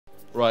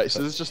Right, so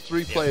there's just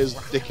 3 players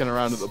dicking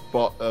around at the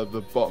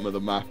bottom of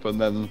the map, and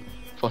then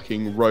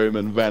fucking Rome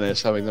and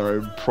Venice having their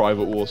own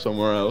private war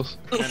somewhere else.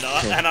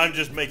 And I'm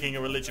just making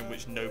a religion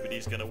which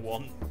nobody's gonna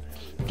want.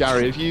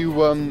 Gary,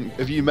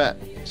 have you met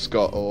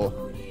Scott or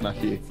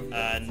Matthew?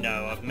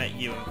 No, I've met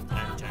you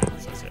and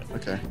James, that's it.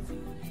 Okay.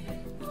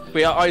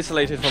 We are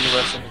isolated from the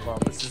rest of the farm.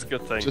 This is a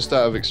good thing. Just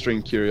out of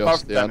extreme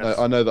curiosity, I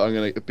know that I'm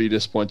going to be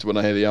disappointed when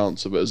I hear the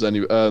answer, but is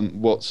any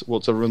what's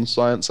everyone's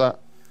science at?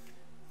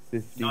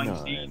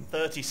 59.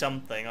 30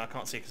 something. I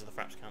can't see because of the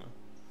fraps counter.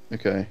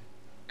 Okay,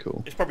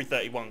 cool. It's probably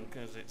 31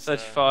 because it's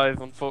 35,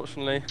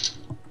 unfortunately.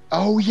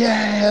 Oh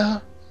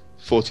yeah,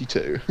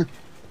 42.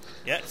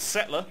 Yeah,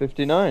 settler.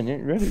 59, you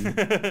ain't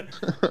ready.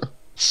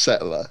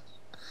 Settler.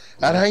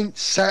 That ain't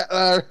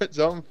settler. It's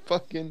on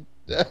fucking.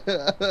 There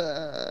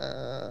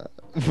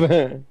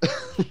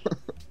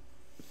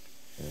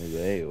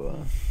you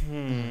are.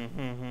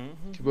 Can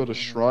you build a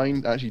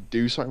shrine? Actually,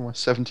 do something with my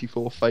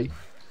 74 faith.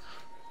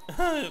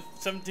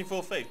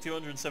 74 faith,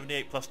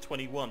 278 plus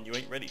 21. You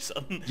ain't ready,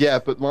 son. Yeah,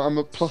 but I'm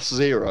at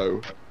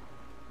 +0.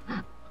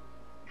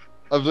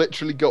 I've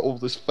literally got all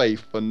this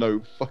faith for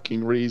no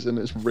fucking reason.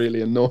 It's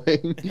really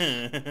annoying.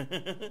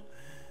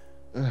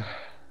 I've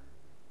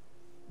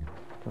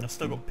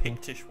still got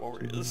Pictish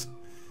warriors.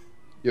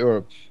 You're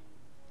a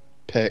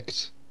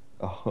picked.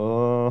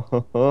 Oh,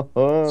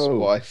 That's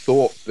what I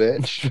thought,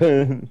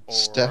 bitch.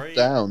 Step Alright.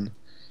 down.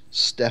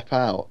 Step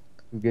out.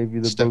 Who gave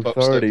you the Step up,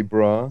 authority,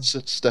 brah?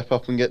 Step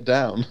up and get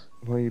down.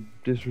 Why are you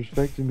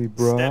disrespecting me,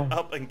 brah? Step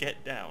up and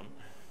get down.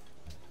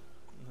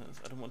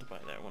 I don't want to buy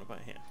it there, I want to buy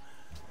it here.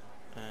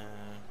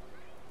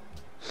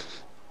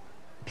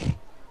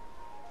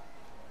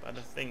 Buy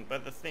the thing, buy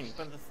the thing,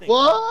 buy the thing.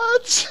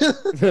 What?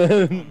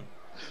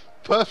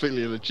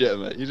 Perfectly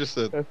legitimate. You just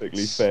said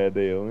Perfectly fair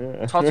deal,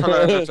 yeah.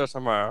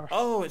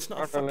 Oh, it's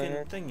not a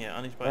fucking thing yet.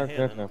 I need to buy it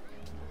here then.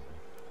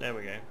 There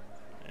we go.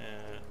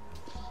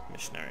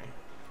 Missionary.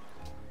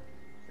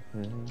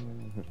 For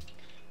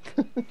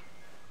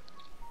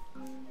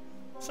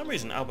some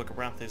reason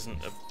Albuquerque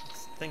isn't a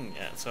thing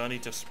yet, so I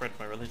need to spread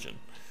my religion.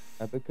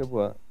 Epic of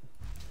what?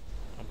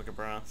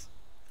 Albuquerque.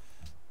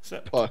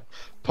 So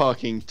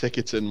parking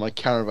tickets in my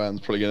caravan's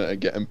probably gonna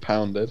get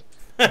impounded.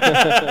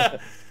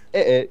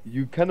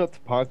 You cannot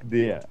park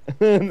there.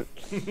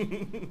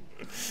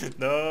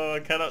 No, I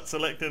cannot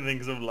select anything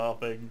because I'm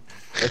laughing.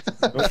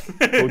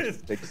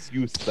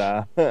 Excuse,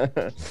 sir.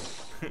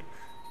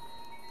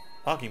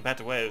 Parking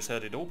Pataweyo has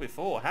heard it all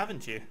before,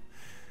 haven't you?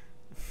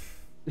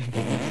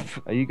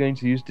 Are you going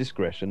to use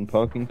discretion,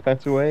 Parking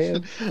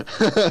Pataweyo?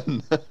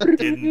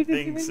 Didn't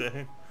think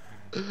so.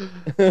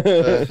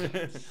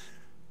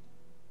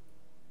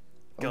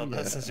 God,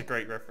 that's such a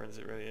great reference,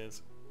 it really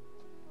is.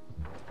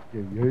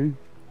 Yeah.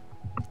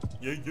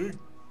 Yay, yay.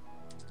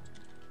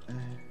 Ay,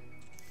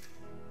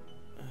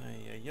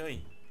 ay,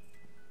 ay.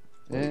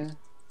 Yeah.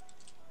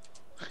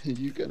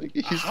 You gonna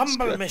get A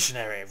humble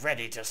missionary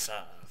ready to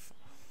serve.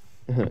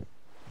 In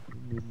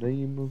the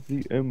name of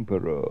the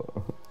Emperor.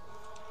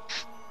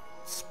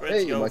 Spread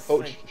Hey, your my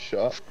culture faith.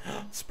 shot.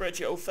 Spread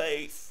your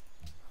faith.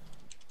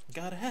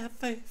 Gotta have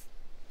faith.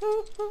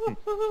 What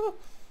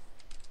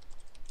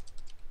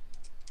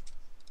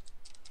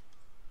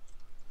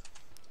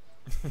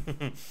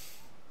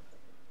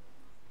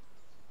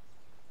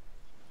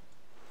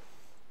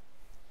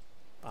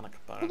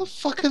the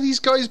fuck are these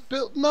guys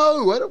built?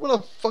 No, I don't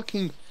want a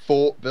fucking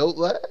fort built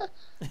there.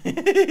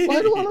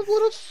 Why do I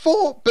want a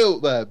fort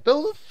built there?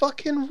 Build a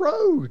fucking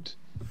road.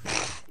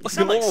 You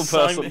sound like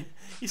Simon.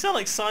 You sound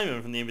like Simon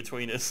from The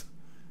Inbetweeners.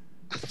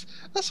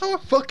 That's how I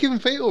fucking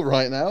feel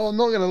right now. I'm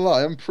not gonna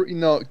lie, I'm pretty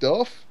knocked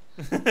off.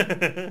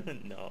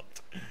 Not.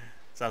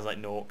 Sounds like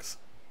Norks.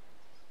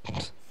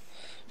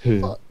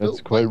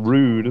 That's quite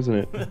rude, isn't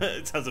it?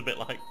 It sounds a bit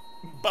like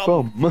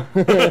bum.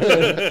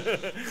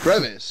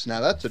 Crevice.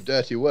 Now that's a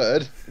dirty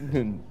word.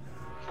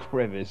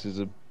 Crevice is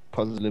a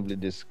positively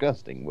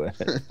disgusting word.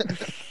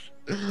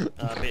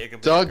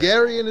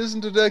 Targaryen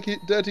isn't a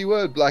dirty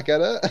word,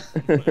 Blackadder.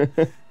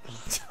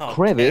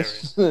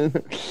 Crevice.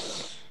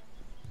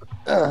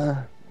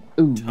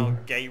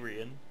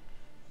 Targaryen.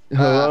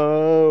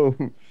 Oh.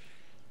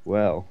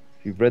 Well,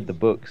 if you've read the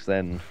books,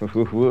 then.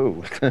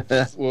 Getting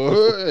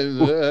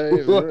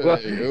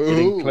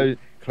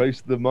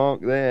close to the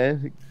mark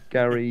there,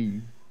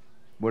 Gary.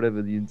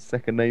 Whatever the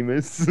second name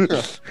is.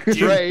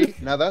 Dre.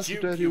 Now that's a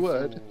dirty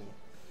word.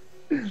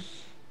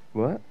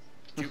 What?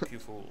 Duke, you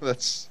fool.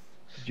 That's.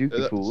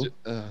 Dukey fool.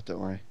 Don't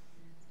worry.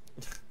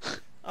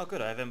 Oh,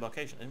 good. I have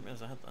embarkation. I didn't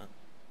realize I had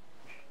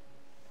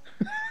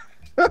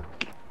that.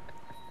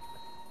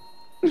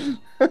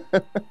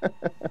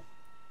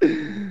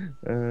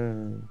 Now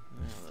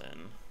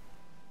then,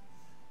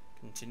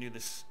 continue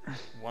this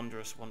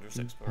wondrous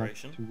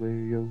exploration.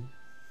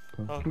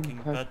 Parking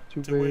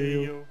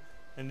Pataweyo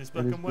and his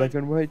black and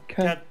white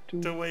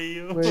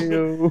Pataweyo.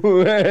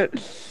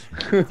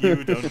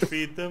 You don't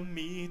feed the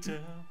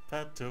meter,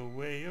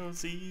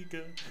 Pataweyo's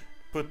eager.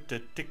 Put a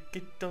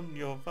ticket on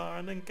your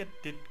van and get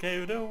it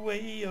carried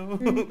away.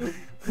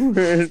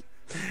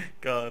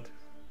 God,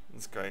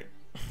 that's great.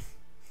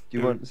 Do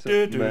you want some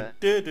God, beer,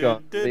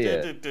 Peter?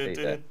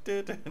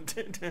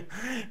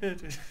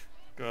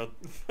 God,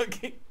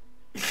 fucking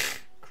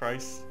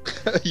Christ.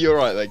 You're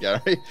right there,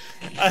 Gary.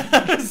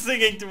 I was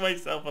singing to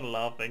myself and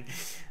laughing.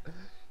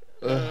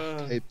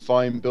 Okay,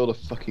 fine, build a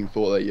fucking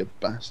fort there, you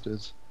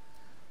bastards.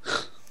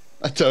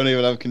 I don't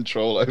even have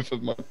control over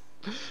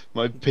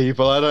my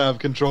people. I don't have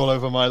control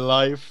over my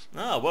life.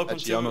 Ah, welcome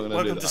Actually, I'm not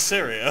gonna do to that.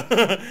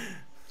 Syria.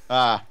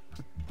 Ah,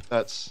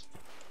 that's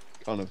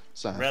kind of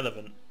sad.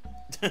 Relevant.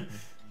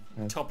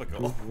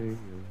 Topical.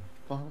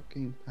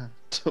 Fucking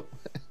Pataweyo.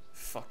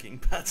 Fucking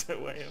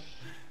Pataweyo.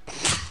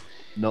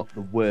 Not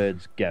the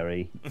words,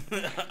 Gary.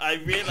 I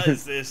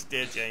realise this,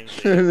 dear James.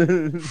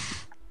 Dear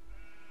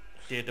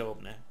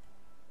Dobner.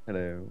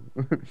 Hello.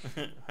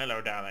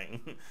 Hello, darling.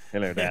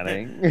 Hello,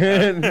 darling.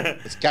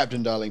 It's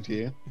Captain Darling to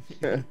you.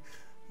 Yeah,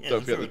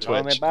 Don't forget the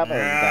Twitch.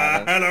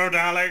 hello,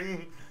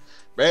 darling.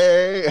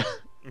 Hey,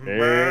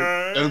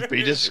 Brr. don't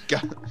be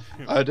disgusted.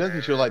 I don't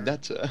think you'll like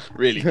that, sir.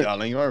 Really,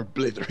 darling, you are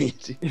blithering.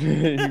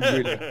 You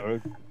really are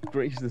a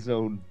graceless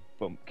old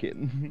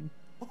bumpkin.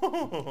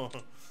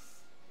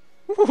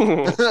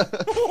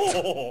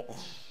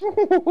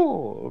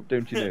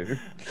 Don't you know?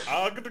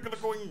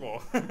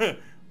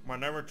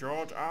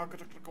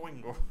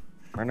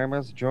 My name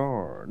is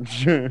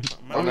George. My name is George.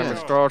 My name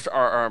is George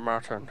R.R.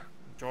 Martin.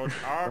 George.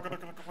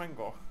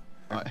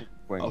 Right.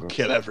 I'll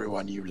kill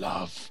everyone you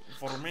love.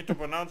 For me to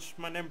pronounce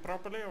my name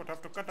properly, I would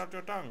have to cut out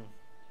your tongue.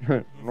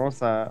 No,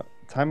 sir.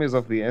 Time is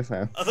of the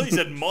essence. I thought you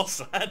said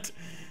Mossad.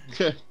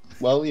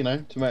 Well, you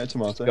know, tomato,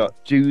 tomato.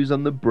 Got Jews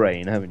on the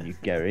brain, haven't you,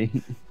 Gary?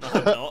 No,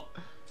 I'm not.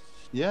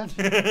 Yeah.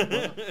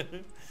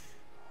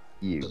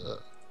 You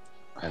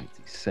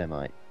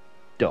anti-Semite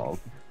dog.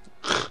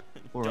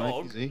 All right,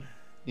 Dog. easy,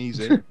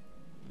 easy.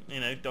 You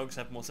know, dogs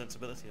have more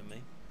sensibility than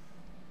me.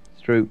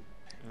 It's true.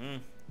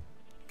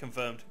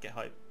 Confirmed. Get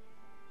hype.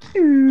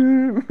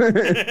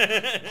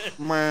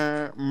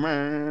 Meh,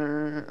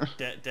 meh.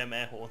 Dem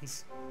air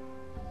horns.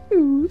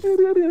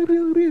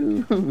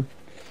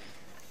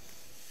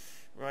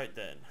 Right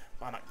then.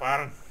 Banak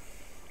Baron.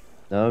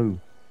 No.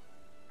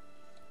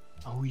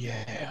 Oh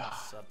yeah. yeah.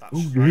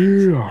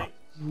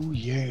 Oh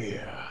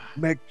yeah.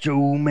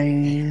 Macho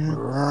Man.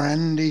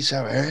 Randy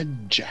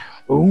Savage.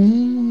 Oh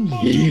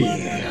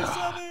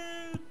Yeah.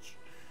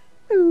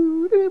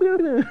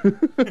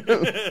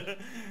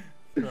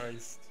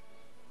 Christ.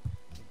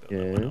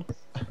 Yeah.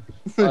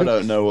 I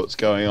don't know what's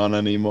going on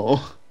anymore.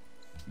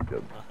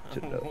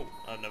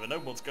 I've never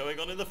known what's going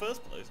on in the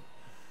first place.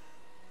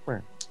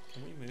 Where?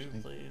 Can we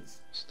move,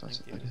 please? That's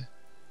Thank a you.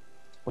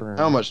 idea.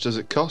 How much does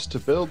it cost to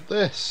build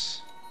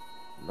this?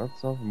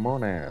 Lots of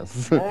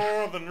monies.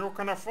 More than you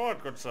can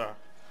afford, good sir.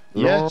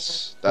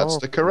 Yes, that's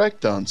the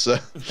correct answer.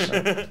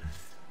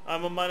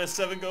 I'm a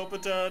 -7 gold per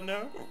turn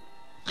now.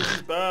 This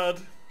is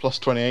bad. Plus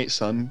 28,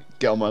 son.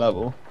 Get on my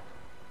level.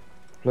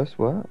 Plus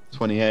what?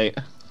 28.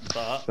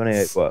 But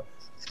 28 what?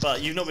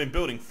 But you've not been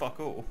building fuck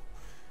all.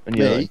 And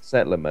you're Me? in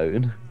settler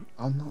mode.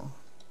 I'm not.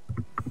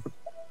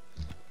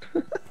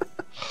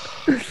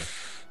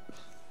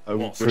 I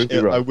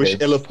wish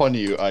ill upon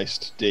you,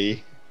 Iced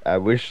D. I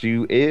wish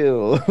you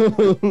ill.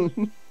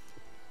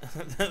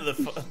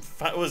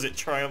 Was it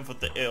Triumph of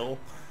the Ill?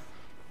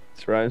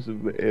 Trials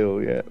of the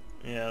ill, yeah.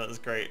 Yeah, that was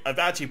great. I've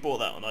actually bought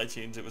that on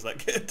iTunes. It was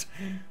that good.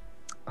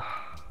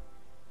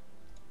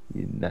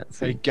 You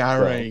Nazi. Hey,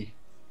 Gary.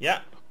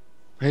 Yeah.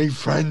 Be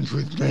friends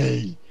with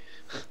me.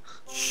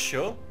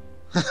 Sure.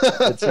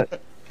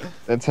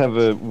 Let's have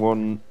a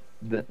one.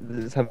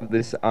 Let's have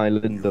this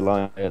island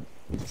alliance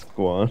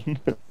go on.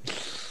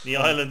 The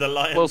Island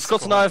Alliance. Well,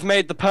 Scott and I have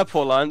made the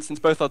Purple Alliance since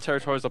both our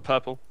territories are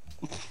purple.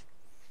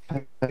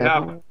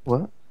 Yeah.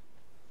 What?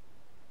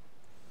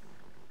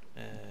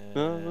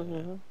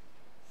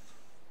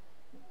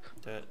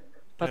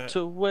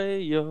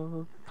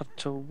 Pataweyo,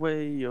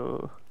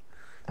 Pataweyo.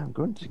 I'm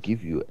going to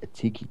give you a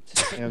ticket.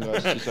 Hang on,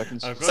 guys, 2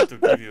 seconds. I'm going to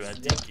give you a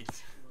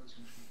ticket.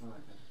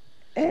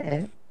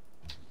 Eh?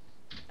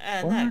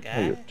 And What that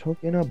are you guy.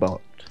 talking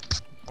about?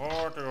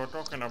 What are you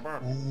talking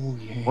about? Oh,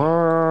 yeah.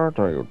 What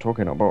are you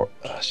talking about?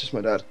 That's just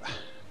my dad.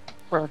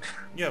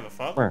 You have a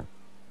father?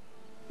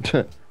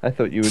 I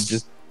thought you were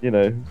just, you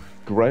know,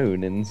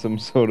 grown in some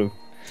sort of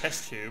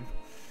Test tube.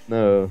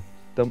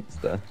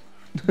 dumpster.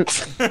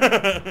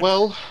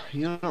 Well,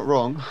 you're not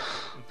wrong.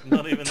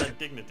 Not even that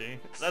dignity.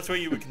 That's where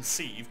you were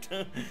conceived.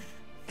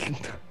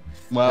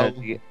 Well,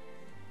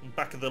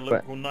 Back of the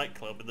local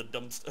nightclub in the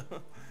dumpster.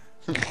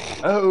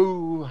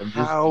 oh, I'm just-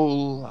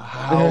 howl.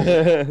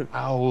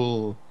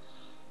 Howl.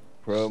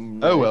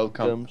 From Oh, the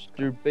welcome.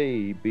 dumpster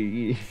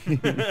baby.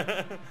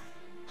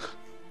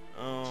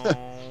 Oh.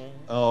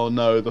 Oh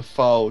no, the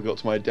fowl got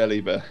to my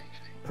deli belly.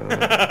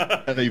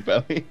 Deli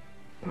belly.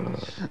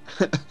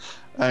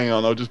 Hang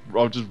on, I'll just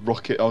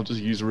rocket. I'll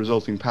just use the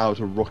resulting power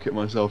to rocket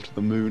myself to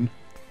the moon.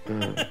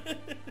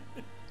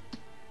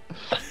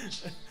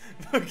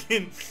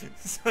 Fucking,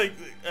 it's like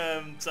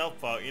South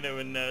Park, you know,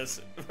 when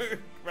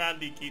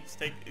Randy takes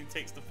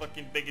the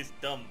fucking biggest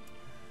dump.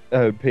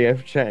 Oh,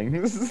 PF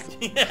Chang's.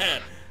 Yeah.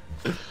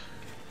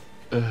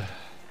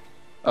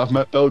 I've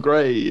met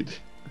Belgrade.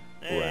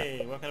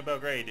 Hey, welcome to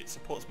Belgrade. It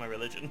supports my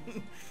religion.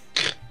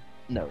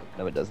 No,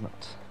 it does not.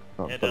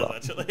 Not Yeah, it for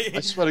does long. actually. I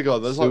swear to God,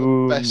 there's like the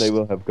Soon best. they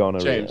will have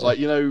gonorrhea. James, like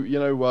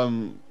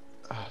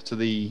to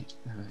the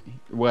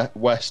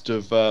west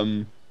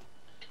of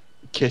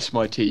Kiss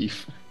My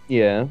Teeth.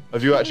 Yeah.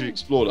 Have you actually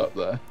explored up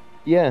there?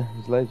 Yeah,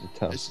 there's loads of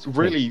tough. It's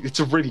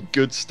a really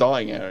good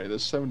starting area.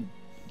 There's so many.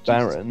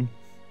 Barren.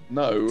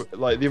 No,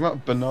 like the amount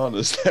of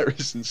bananas there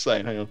is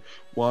insane. Hang on,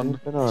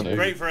 1, Bananas. 2,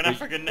 Great for an 3,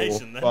 African 4,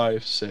 nation, then.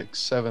 5, 6,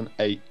 7,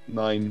 8,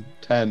 9,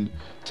 10.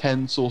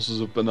 10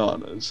 sources of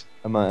bananas.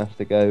 I might have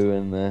to go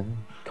and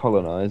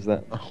colonise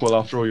that Well,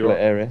 after all, you're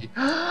area.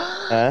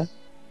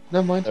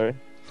 Never mind. Sorry.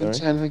 Don't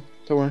say anything.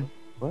 Don't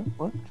worry.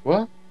 What?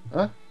 What?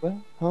 Huh?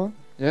 Well, huh?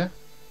 Yeah.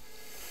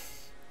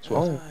 That's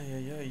what, Oh.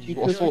 You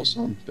what I thought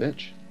on,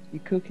 bitch. You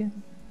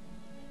cooking?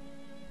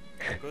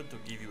 I'm going to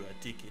give you a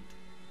ticket.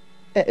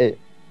 What?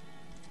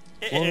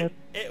 I'm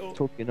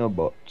Talking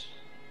about.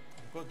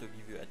 going to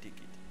give you a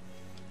ticket.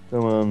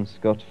 Come on,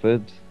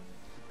 Scotford.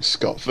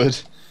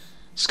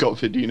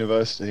 Scotford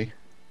University.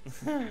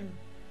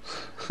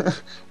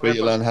 Where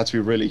you learn how to be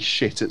really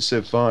shit at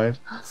Civ 5.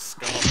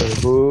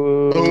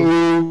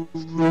 Oh,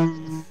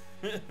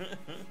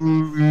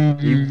 Oh.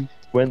 you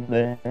went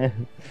there.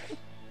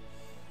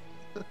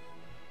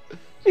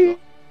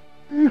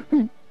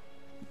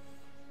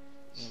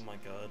 Oh my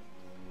god.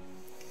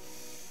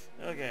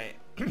 Okay.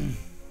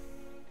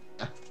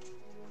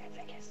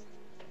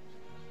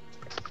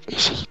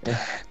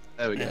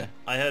 There we go. Yeah,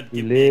 I heard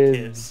He give me a lives.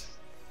 kiss.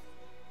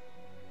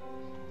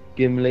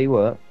 Gimli,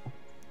 what?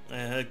 I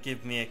heard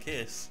give me a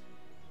kiss.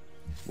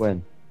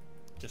 When?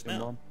 Just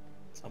now.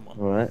 Someone.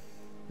 Alright.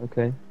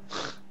 Okay.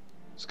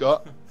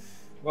 Scott,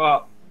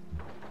 What?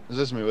 is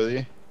this me with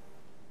you?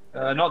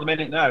 Not at the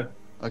minute, no.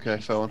 Okay,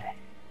 fair one.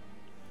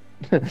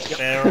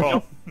 Fair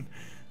off.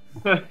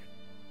 Going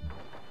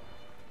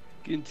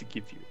to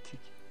give you a ticket.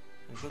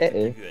 I'm going to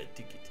give you a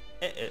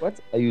ticket. What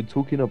are you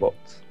talking about?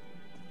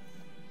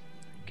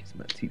 Kiss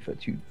my teeth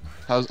at you.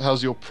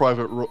 How's your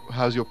private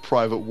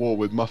war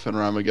with Muffin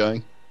Rammer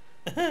going?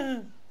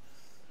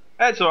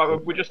 It's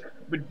alright,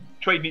 we're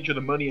trading each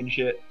other money and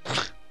shit.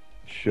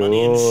 Sure.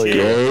 Money and shit.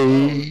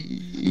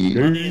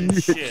 Yeah. Money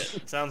and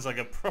shit. Sounds like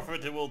a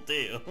profitable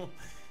deal.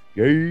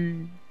 Yay.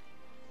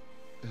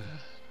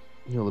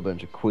 You're all a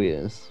bunch of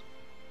queers.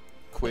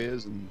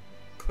 Queers and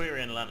Queer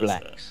and Lannister.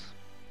 Blacks.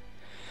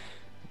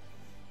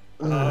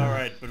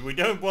 Alright, but we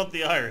don't want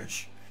the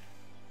Irish.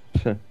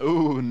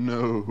 oh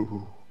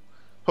no,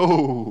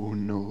 oh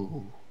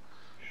no.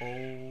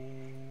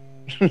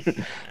 Oh.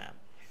 Snap.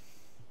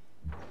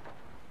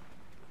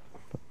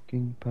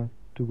 Parking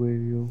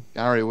Pataweyo.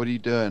 Gary, what are you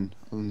doing?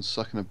 Other than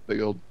sucking a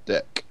big old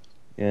dick.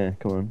 Yeah,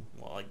 come on.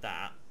 Well, like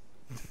that.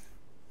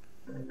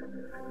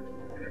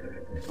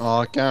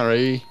 Oh,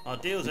 Gary, Our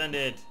deal's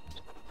ended.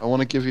 I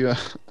want to give you a.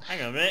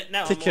 Hang on a minute.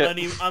 Now Ticket.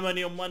 I'm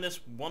only on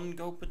 -1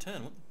 gold per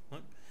turn. What the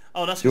fuck?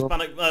 Oh, that's Do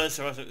because you Bannock.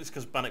 Sorry, it's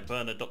because Bannock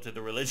Burn adopted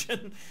a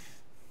religion.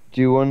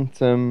 Do you want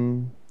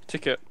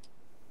Ticket.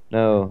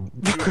 No.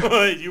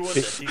 you want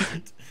a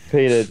ticket?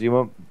 Peter, do you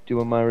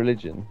want my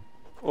religion?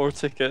 Or a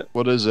ticket.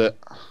 What is it?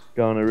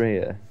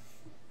 Gonorrhea.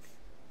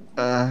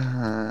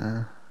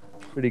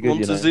 Pretty good,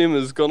 you know.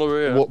 Montezuma's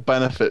gonorrhea. What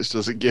benefits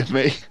does it give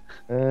me?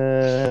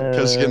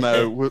 Because you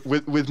know,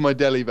 with my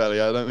deli belly,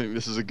 I don't think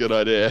this is a good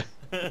idea.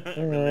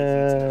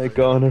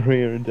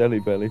 Gonorrhea and Delhi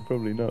Belly,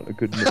 probably not a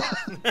good mix.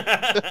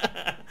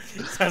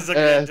 Sounds like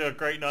you're into a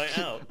great night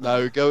out.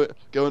 No, go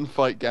and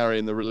fight Gary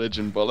in the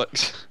religion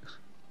bollocks.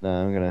 No,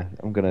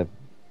 I'm gonna,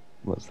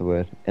 what's the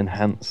word?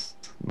 Enhance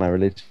my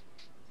religion.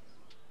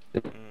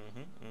 You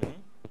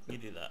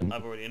do that.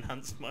 I've already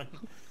enhanced mine,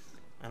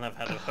 and I've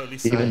had a holy Even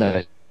sign. though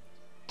it's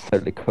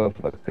totally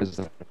covered because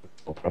of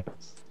the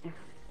prophets.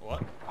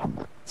 What?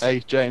 Hey,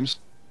 James.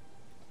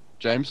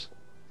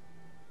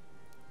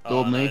 Oh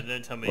Lord no! me.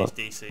 Don't tell me What?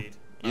 it's DC'd.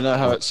 You know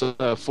how it's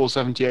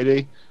 470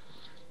 AD?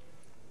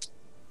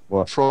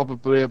 What?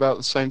 Probably about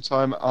the same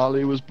time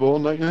Ali was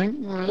born, don't you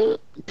think?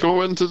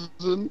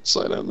 Coincidence?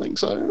 I don't think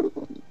so.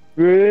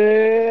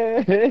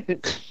 Great,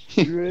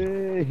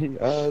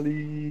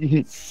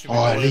 Ali. Should we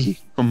call it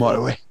on my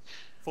way.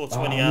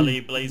 420 Ali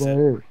blaze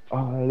it.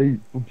 Ali,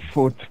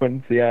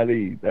 420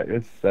 Ali. That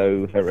is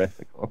so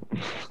heretical.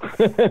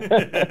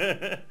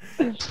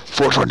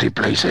 420,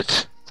 blaze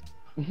it.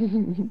 I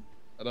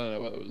don't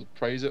know whether it was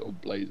praise it or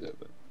blaze it,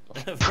 but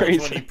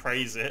 420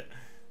 praise it.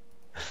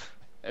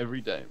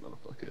 every day,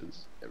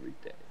 motherfuckers. Every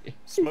day.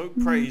 Smoke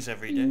praise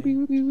every day.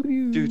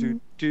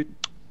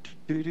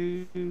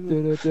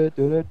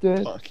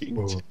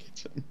 Fucking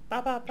chicken.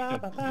 Ba ba ba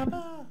ba ba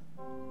ba.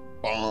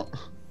 Bah.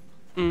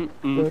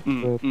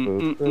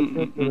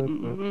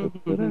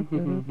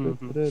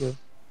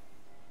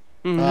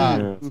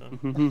 Ah.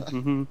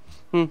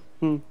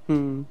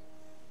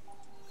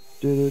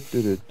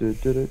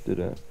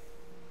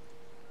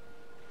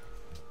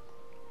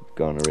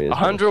 Gonorrhea.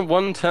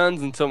 101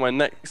 turns until my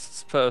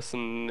next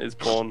person is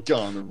born.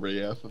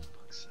 Gonorrhea, for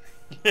fuck's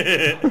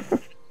sake.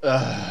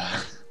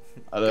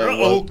 I don't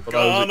know Oh, what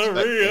I was expecting.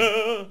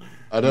 gonorrhea.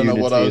 I don't know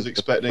what I Unity was is the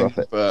expecting,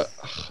 profit. but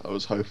I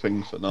was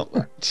hoping for not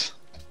that.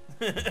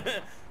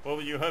 What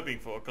were you hoping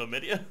for,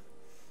 chlamydia?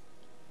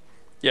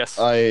 Yes.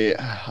 Or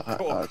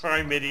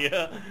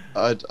chrymidia?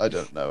 I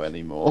don't know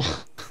anymore.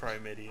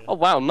 Chrymidia. Oh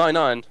wow,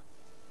 99.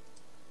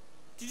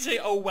 Did you say,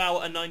 oh wow,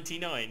 a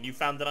 99? You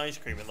found an ice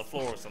cream in the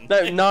floor or something?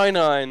 No,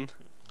 99.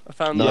 I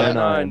found the Yeah,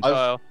 99 I've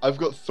tile. I've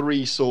got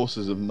 3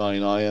 sources of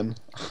 9 iron.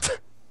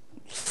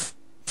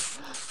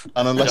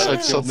 And unless I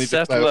suddenly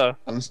declare, Settler.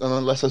 and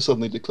unless I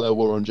suddenly declare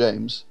war on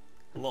James,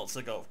 Lots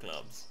of golf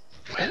clubs.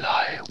 will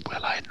I?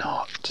 Will I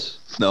not?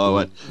 No, I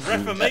won't.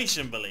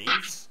 Reformation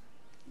believes.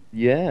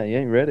 Yeah, you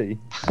ain't ready.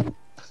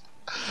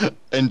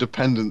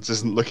 Independence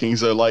isn't looking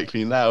so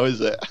likely now, is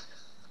it?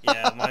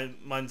 Yeah,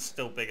 mine's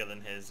still bigger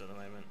than his at the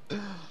moment.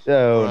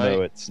 Oh Right.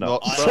 no, it's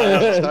not.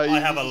 I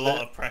have a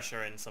lot of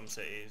pressure in some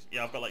cities.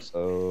 Yeah, I've got like.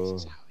 Oh,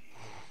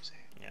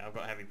 Yeah, I've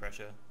got heavy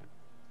pressure.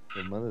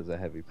 your mother's a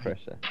heavy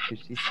pressure. 'Cause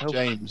she's so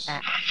James,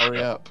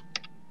 hurry up.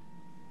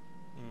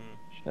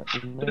 Mm. Shut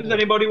your Does mouth.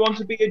 anybody want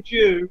to be a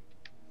Jew?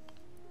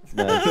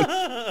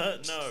 No.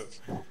 No.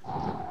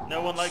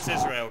 No one likes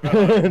Israel. Go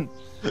on.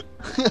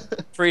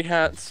 Free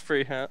hats,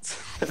 free hats.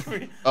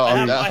 Oh,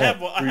 I no. have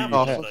one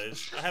Oh. of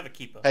those. I have a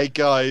keeper. Hey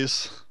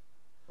guys.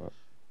 What?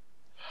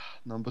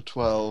 Number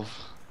 12.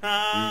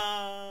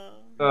 Ah.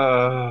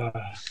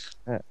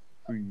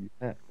 Free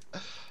hat.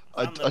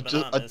 I Found the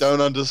just I bananas.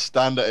 don't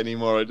understand it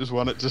anymore. I just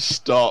want it to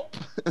stop.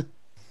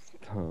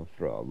 Oh,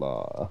 for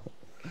Allah.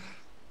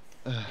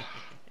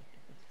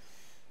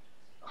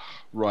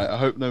 Right, I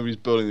hope nobody's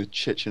building the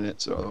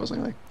Chichenitz, or otherwise I'm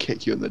gonna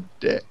kick you in the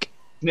dick.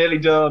 Nearly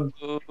done.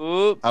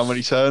 Oops. How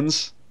many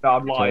turns? No,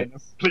 I'm lying. I'm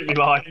completely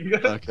lying.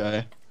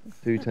 Okay.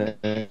 2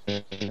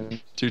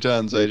 turns. 2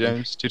 turns, eh,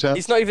 James? 2 turns?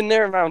 He's not even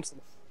near a mountain.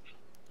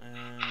 Uh,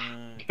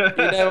 You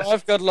know,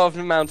 I've got a lot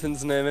of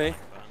mountains near me.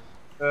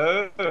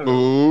 Ooh,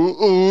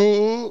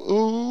 ooh,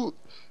 ooh.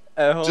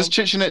 Oh, Does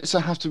Chichen Itza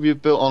have to be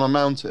built on a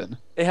mountain?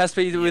 it has to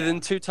be within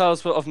 2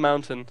 tiles of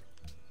mountain.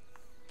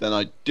 Then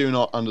I do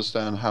not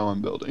understand how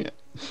I'm building it.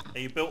 Are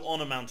you built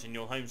on a mountain,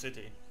 your home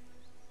city?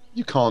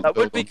 You can't That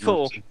build would be on a cool.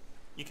 mountain.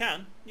 You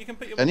can. You can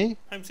put your Can you?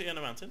 home city on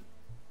a mountain.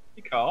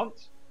 You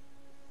can't.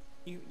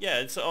 Yeah,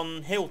 it's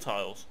on hill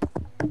tiles.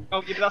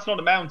 Oh, yeah, but that's not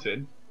a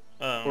mountain.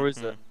 Or is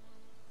it?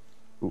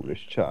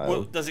 Foolish child.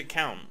 Well, does it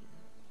count?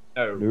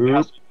 No, Nope. it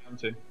has to be a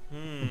mountain.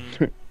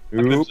 Hmm.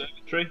 Like an Oop.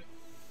 observatory.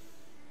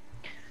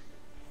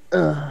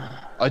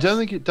 I don't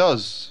think it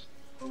does.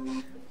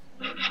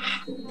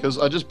 Because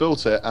I just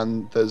built it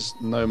and there's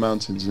no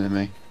mountains near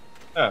me.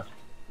 Oh,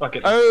 like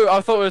it. Oh,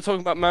 I thought we were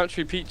talking about Mount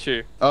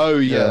Pichu. Oh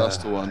yeah, that's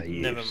the one.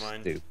 You Never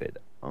mind. Stupid.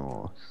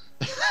 Oh.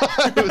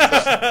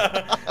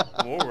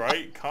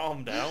 Alright,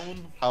 calm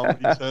down. How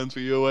many turns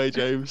were you away,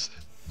 James?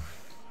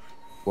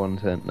 1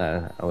 turn.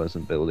 No, I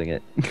wasn't building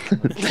it.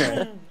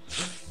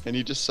 Can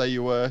you just say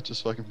you were,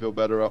 just so I can feel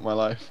better about my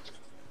life?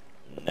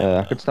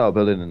 I could start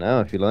building it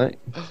now if you like.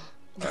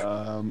 I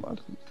don't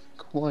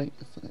quite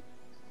think.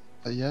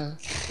 Yeah,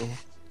 sure.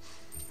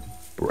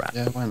 Brat.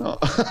 Yeah, why not?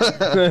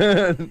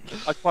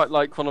 I quite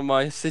like one of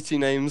my city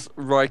names,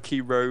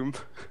 Reiki Rome.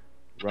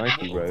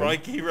 Righty road.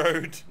 Rocky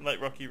Road, like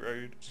Rocky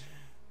Road.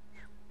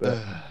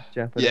 But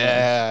Japanese.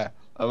 Yeah,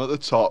 I'm at the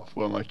top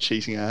where my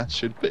cheating ass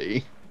should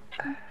be.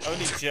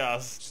 Only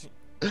just.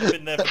 I've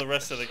been there for the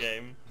rest of the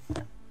game.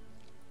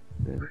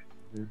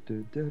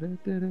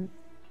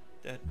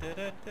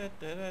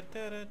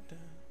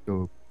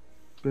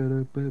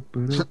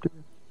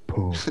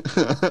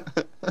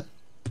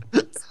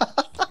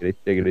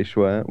 Giggity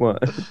swear.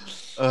 What?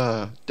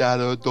 Da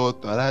da da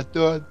da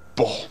da.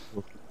 Boom.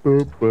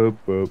 Boop, boop,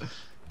 boop.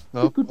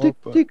 Up, Tick,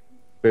 up, tick.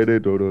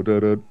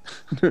 Ba-da-da-da-da-da.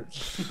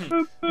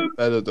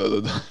 da da da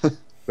da.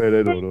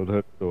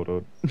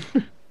 Ba-da-da-da-da-da.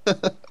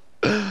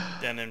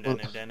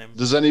 Denim.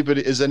 Does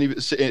anybody? Is any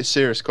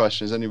serious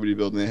question? Is anybody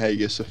building the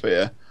Hagia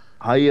Sophia?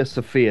 Hagia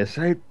Sophia,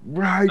 say it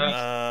right.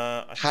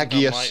 I think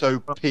Hagia I might-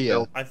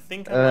 Sophia. I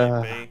think I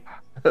might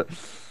be.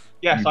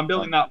 Yes, I'm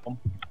building that one.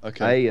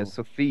 Okay. Hagia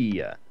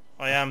Sophia.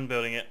 I am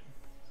building it.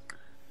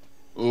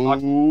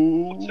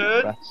 Ooh.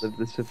 Turn. Wrath of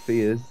the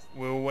Sophias.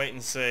 We'll wait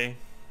and see.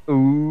 Ooh.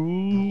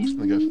 I'm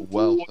gonna go for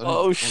wealth. I don't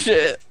Oh want-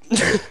 shit!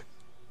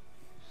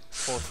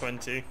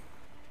 420.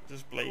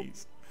 Just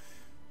blaze.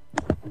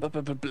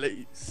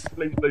 Blaze.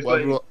 Please, Well,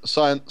 everyone-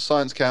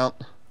 science count.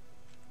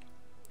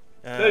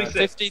 36.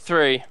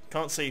 53.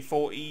 Can't see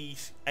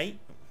 48. I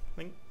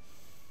think.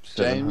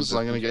 James,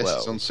 I'm gonna guess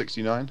it's on 712.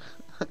 69.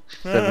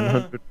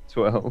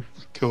 712.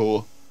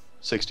 Cool.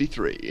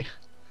 63.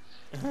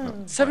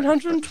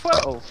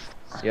 712.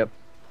 Yep.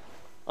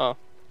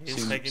 He's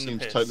Seems, taking the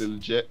seems piss. totally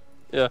legit.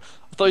 I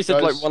thought you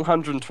said like Guys.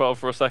 112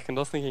 for a second.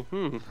 I was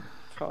thinking,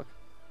 fuck.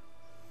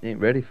 Ain't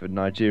ready for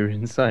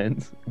Nigerian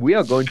science. We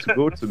are going to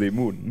go to the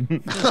moon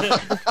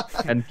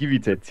and give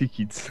it a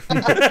ticket.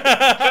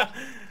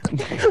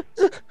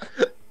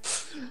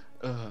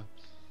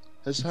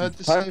 Has heard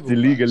the Parked stable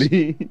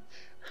illegally.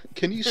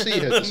 Can you see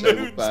her The disabled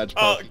moon's badge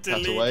Parking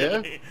parked Pataweyo?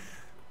 illegally.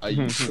 Are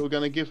you still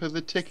gonna give her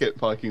the ticket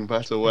Parking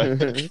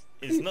Pataweyo?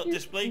 It's not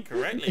displayed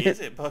correctly, is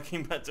it?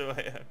 Parking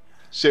Pataweyo.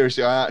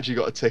 seriously, I actually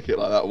got a ticket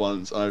like that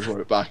once, and I just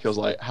wrote it back. I was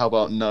like, "How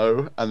about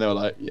no?" And they were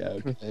like, "Yeah,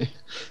 okay."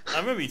 I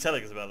remember you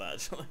telling us about that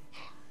actually.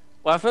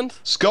 What happened?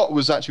 Scott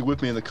was actually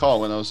with me in the car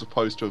when I was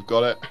supposed to have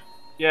got it.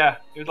 Yeah,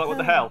 it was like, what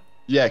the hell?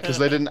 Yeah, because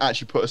they didn't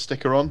actually put a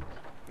sticker on.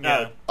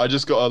 Yeah. I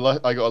just got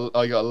I got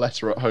a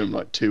letter at home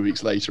like 2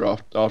 weeks later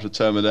after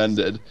term had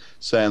ended,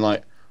 saying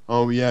like,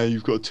 "Oh yeah,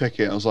 you've got a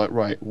ticket." I was like,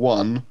 "Right,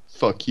 1,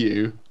 fuck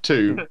you.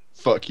 2,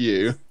 fuck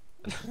you.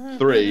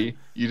 3,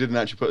 you didn't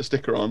actually put a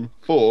sticker on.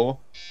 4,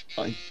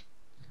 I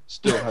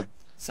still had."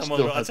 Someone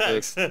still got a had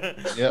text.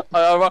 Yeah.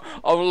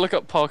 I'll look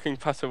up Parking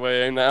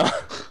Pataweyo now.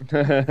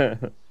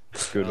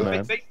 Good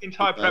man. The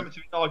entire premise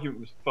of his argument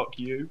was "fuck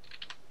you."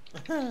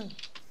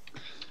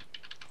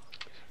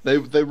 They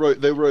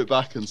wrote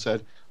back and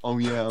said, "Oh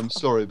yeah, I'm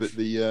sorry, but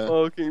the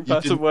Parking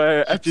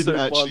Pataweyo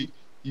episode 1.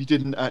 you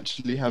didn't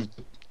actually have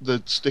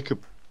the sticker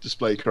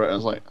display correct." I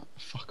was like,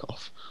 "Fuck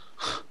off."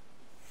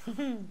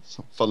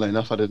 So, funnily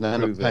enough, I didn't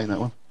end up paying that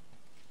one.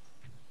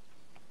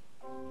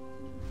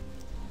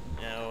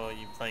 Yeah, or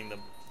you playing the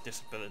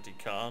disability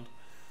card.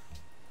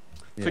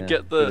 Yeah,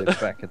 Forget put the- it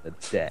back in the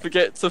deck.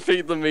 Forget to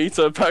feed the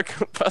meter.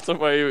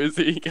 Pataweyo is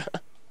eager.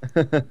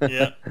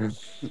 Yeah.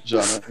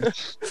 Jana.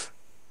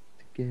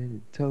 Get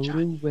it towed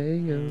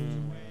away,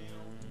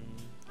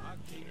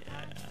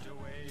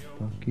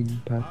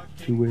 Parking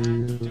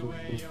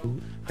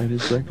Pataweyo, and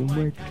it's black and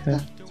white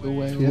cat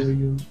away.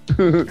 Feed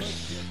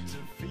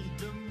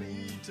the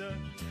meter,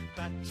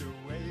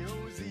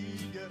 Pataweyo's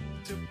eager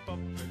to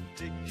pump